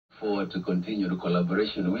forward to continue the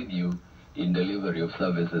collaboration with you in delivery of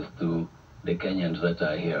services to the Kenyans that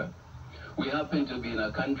are here. We happen to be in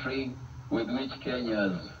a country with which Kenya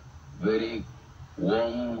has very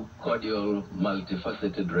warm, cordial,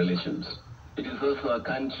 multifaceted relations. It is also a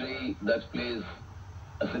country that plays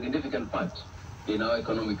a significant part in our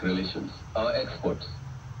economic relations, our exports.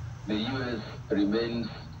 The U.S. remains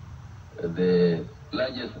the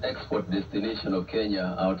largest export destination of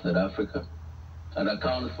Kenya outside Africa and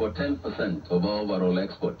accounts for 10% of our overall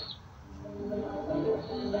exports.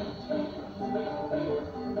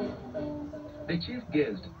 The chief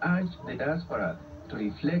guest urged the diaspora to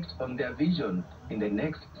reflect on their vision in the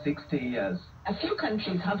next 60 years. A few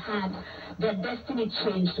countries have had their destiny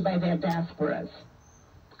changed by their diasporas.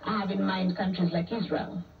 I have in mind countries like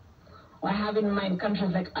Israel, or I have in mind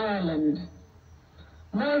countries like Ireland.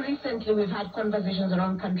 More recently, we've had conversations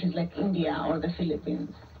around countries like India or the Philippines.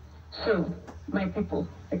 So, my people,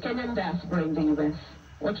 the Kenyan diaspora in the U.S.,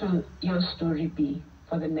 what will your story be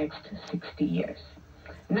for the next 60 years?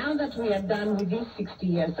 Now that we are done with these 60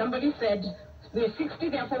 years, somebody said, we are 60,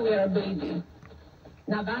 therefore we are a baby.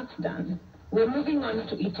 Now that's done. We're moving on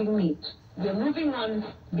to eating meat. We're moving on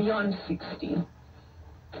beyond 60.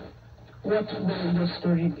 What will your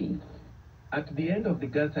story be? At the end of the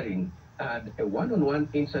gathering, I had a one-on-one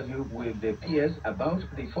interview with the PS about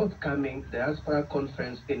the forthcoming Diaspora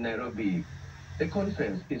Conference in Nairobi. The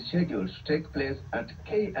conference is scheduled to take place at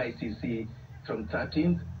KICC from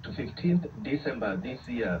 13th to 15th December this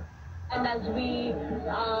year. And as we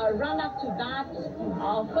run up to that,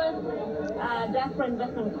 our first Diaspora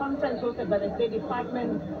Investment Conference hosted by the State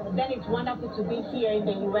Department, then it's wonderful to be here in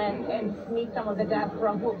the U.S. and meet some of the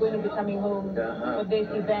diaspora who are going to be coming home for this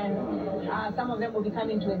event. Some of them will be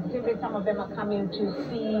coming to exhibit, some of them are coming to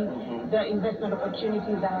see the investment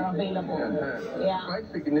opportunities that are available. Yeah.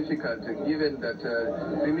 Quite significant, given that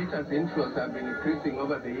remittance inflows have been increasing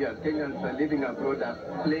over the years. Kenyans living abroad are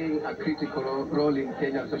playing a critical role in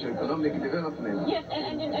Kenya's socio-economic development. Yes,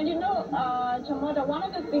 and you know, Chamoda, one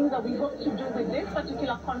of the things that we hope to do with this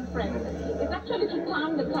particular conference is actually to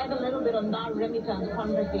turn the tide a little bit on that remittance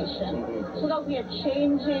conversation, so that we are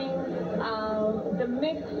changing the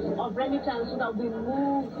mix of remittance, so that we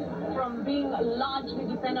move from being largely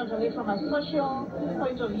dependent on it from a social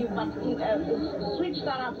point of view, but switch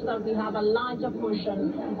that up so that we have a larger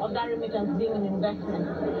portion of that remittance being an investment.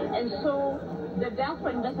 And so the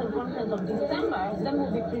Diaspora Investment Conference of December then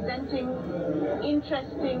will be presenting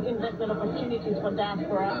interesting investment opportunities for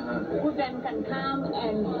diaspora, who then can come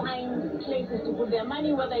and find places to put their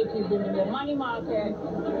money, whether it is in the money market,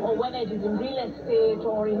 or whether it is in real estate,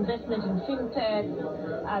 or investment in fintech.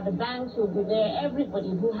 The banks will be there.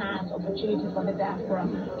 Everybody who has opportunities for the diaspora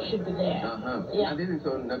should be there. Yeah. And this is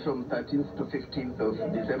on from 13th to 15th of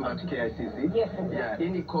December at KICC? Yes. Yeah.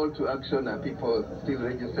 Any call to action? Are people still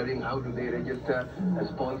registering? How do they register as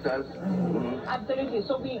sponsors? Absolutely.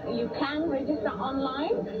 So you can register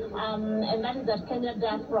online, and that is at Kenya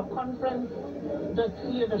Diaspora Conference.co.ke,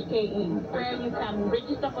 where you can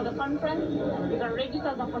register for the conference. You can register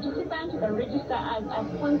as a participant. You can register as a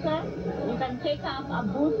sponsor. You can take up a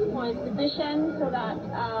booth for exhibition so that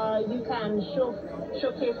you can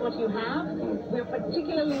showcase what you have. We're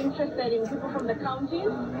particularly interested in people from the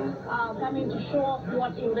counties coming to show off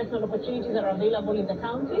what investment opportunities are available in the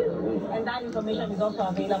counties, and that information is also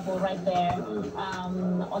available right there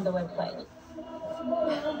on the website.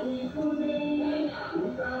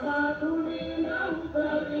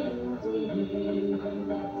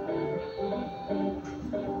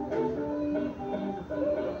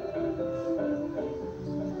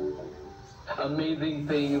 Amazing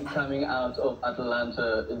things coming out of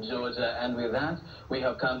Atlanta, Georgia. And with that, we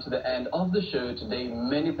have come to the end of the show today.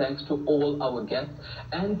 Many thanks to all our guests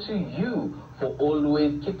and to you for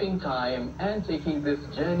always keeping time and taking this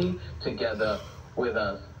journey together with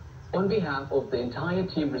us. On behalf of the entire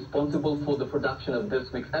team responsible for the production of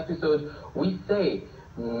this week's episode, we say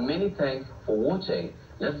many thanks for watching.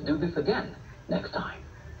 Let's do this again next time.